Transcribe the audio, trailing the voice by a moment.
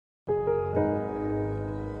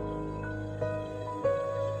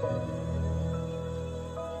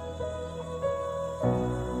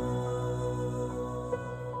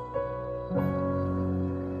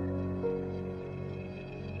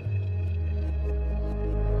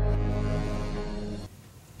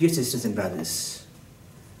Dear sisters and brothers,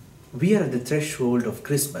 we are at the threshold of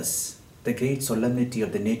Christmas, the great solemnity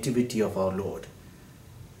of the Nativity of our Lord.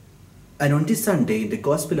 And on this Sunday, in the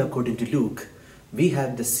Gospel according to Luke, we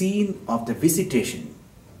have the scene of the visitation,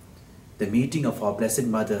 the meeting of our Blessed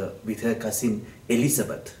Mother with her cousin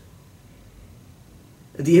Elizabeth.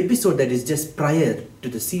 The episode that is just prior to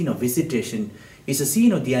the scene of visitation is a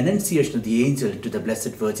scene of the Annunciation of the angel to the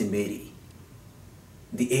Blessed Virgin Mary.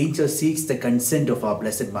 The angel seeks the consent of our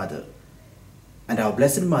Blessed Mother, and our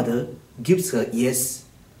Blessed Mother gives her yes,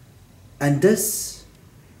 and thus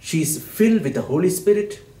she is filled with the Holy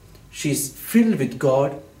Spirit, she is filled with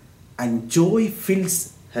God, and joy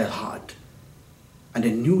fills her heart, and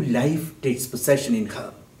a new life takes possession in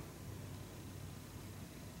her.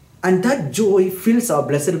 And that joy fills our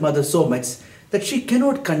Blessed Mother so much that she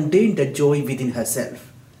cannot contain the joy within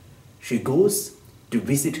herself. She goes to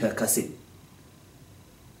visit her cousin.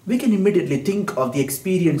 We can immediately think of the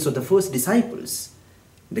experience of the first disciples.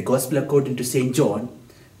 In the Gospel according to St. John,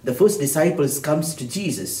 the first disciples comes to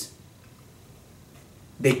Jesus.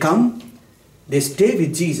 They come, they stay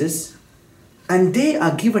with Jesus, and they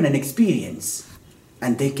are given an experience,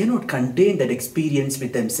 and they cannot contain that experience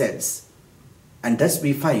with themselves. And thus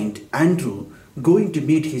we find Andrew going to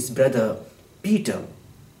meet his brother Peter,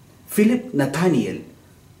 Philip, Nathanael,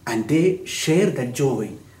 and they share that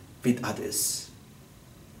joy with others.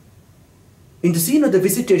 In the scene of the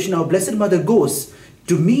visitation, our Blessed Mother goes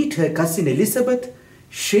to meet her cousin Elizabeth,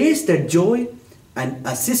 shares that joy, and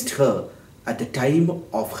assists her at the time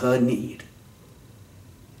of her need.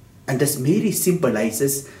 And thus Mary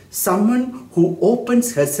symbolizes someone who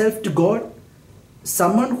opens herself to God,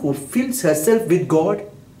 someone who fills herself with God,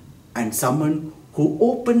 and someone who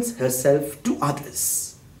opens herself to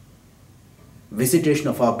others. Visitation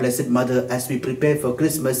of our Blessed Mother as we prepare for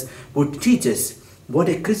Christmas would teach us what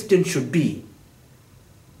a Christian should be.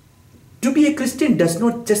 To be a Christian does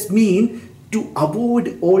not just mean to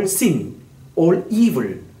avoid all sin, all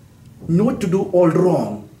evil, not to do all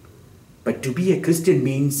wrong, but to be a Christian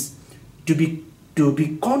means to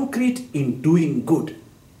be concrete in doing good.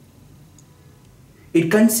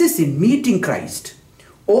 It consists in meeting Christ,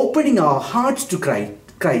 opening our hearts to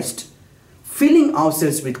Christ, filling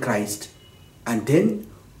ourselves with Christ, and then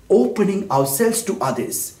opening ourselves to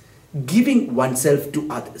others, giving oneself to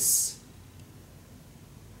others.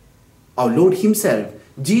 Our Lord Himself,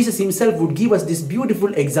 Jesus Himself, would give us this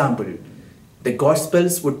beautiful example. The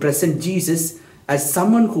Gospels would present Jesus as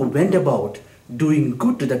someone who went about doing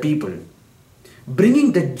good to the people,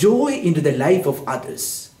 bringing the joy into the life of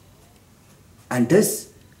others. And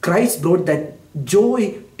thus, Christ brought that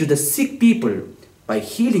joy to the sick people by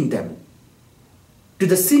healing them, to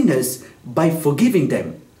the sinners by forgiving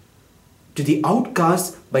them, to the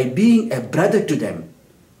outcasts by being a brother to them,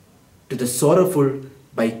 to the sorrowful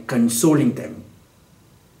by consoling them.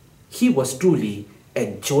 He was truly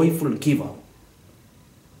a joyful giver.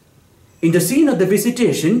 In the scene of the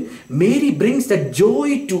visitation, Mary brings that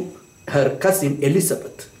joy to her cousin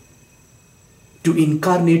Elizabeth. To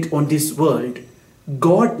incarnate on this world,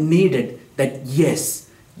 God needed that yes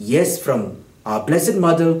from our Blessed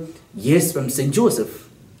Mother, yes from St. Joseph.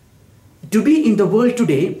 To be in the world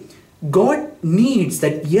today, God needs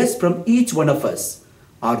that yes from each one of us,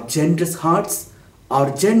 our generous hearts,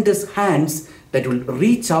 our generous hands that will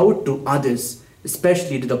reach out to others,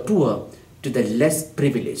 especially to the poor, to the less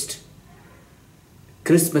privileged.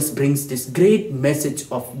 Christmas brings this great message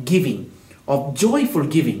of giving, of joyful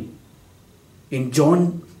giving. In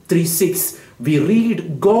John 3:6, we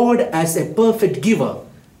read, God as a perfect giver.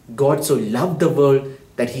 God so loved the world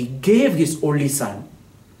that He gave His only Son.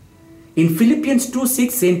 In Philippians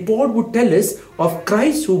 2:6, St. Paul would tell us of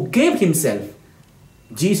Christ who gave Himself.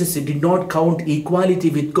 Jesus did not count equality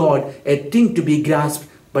with God a thing to be grasped,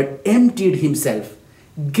 but emptied Himself,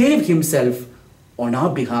 gave Himself on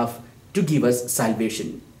our behalf to give us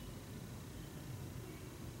salvation.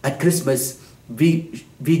 At Christmas, we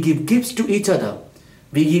give gifts to each other.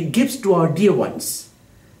 We give gifts to our dear ones.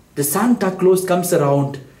 The Santa Claus comes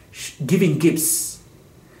around giving gifts.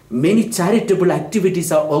 Many charitable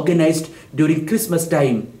activities are organized during Christmas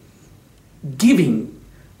time. Giving,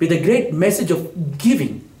 with a great message of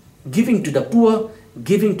giving. Giving to the poor,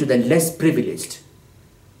 giving to the less privileged.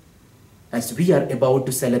 As we are about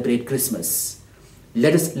to celebrate Christmas,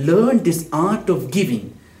 let us learn this art of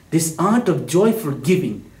giving, this art of joyful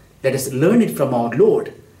giving. Let us learn it from our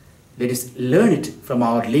Lord. Let us learn it from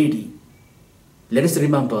Our Lady. Let us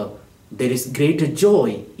remember there is greater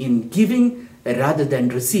joy in giving rather than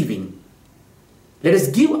receiving. Let us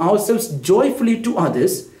give ourselves joyfully to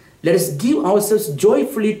others. Let us give ourselves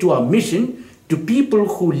joyfully to our mission, to people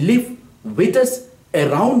who live with us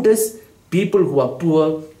around us people who are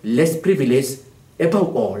poor, less privileged.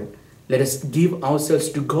 Above all, let us give ourselves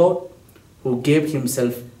to God who gave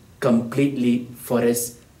himself completely for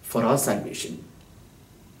us, for our salvation.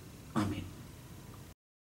 Amen.